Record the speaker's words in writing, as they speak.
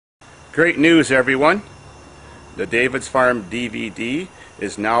Great news, everyone. The Davidsfarm DVD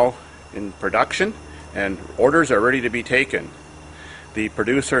is now in production and orders are ready to be taken. The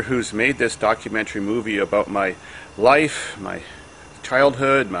producer who's made this documentary movie about my life, my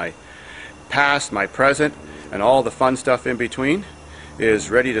childhood, my past, my present, and all the fun stuff in between is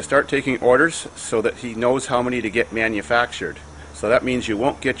ready to start taking orders so that he knows how many to get manufactured. So that means you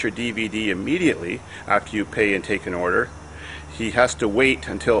won't get your DVD immediately after you pay and take an order. He has to wait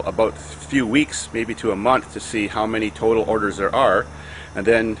until about a few weeks, maybe to a month, to see how many total orders there are, and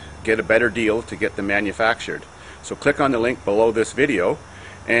then get a better deal to get them manufactured. So click on the link below this video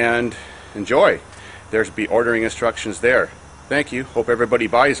and enjoy. There's be ordering instructions there. Thank you. Hope everybody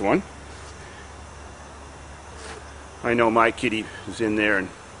buys one. I know my kitty is in there and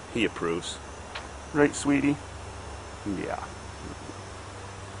he approves. Right, sweetie? Yeah.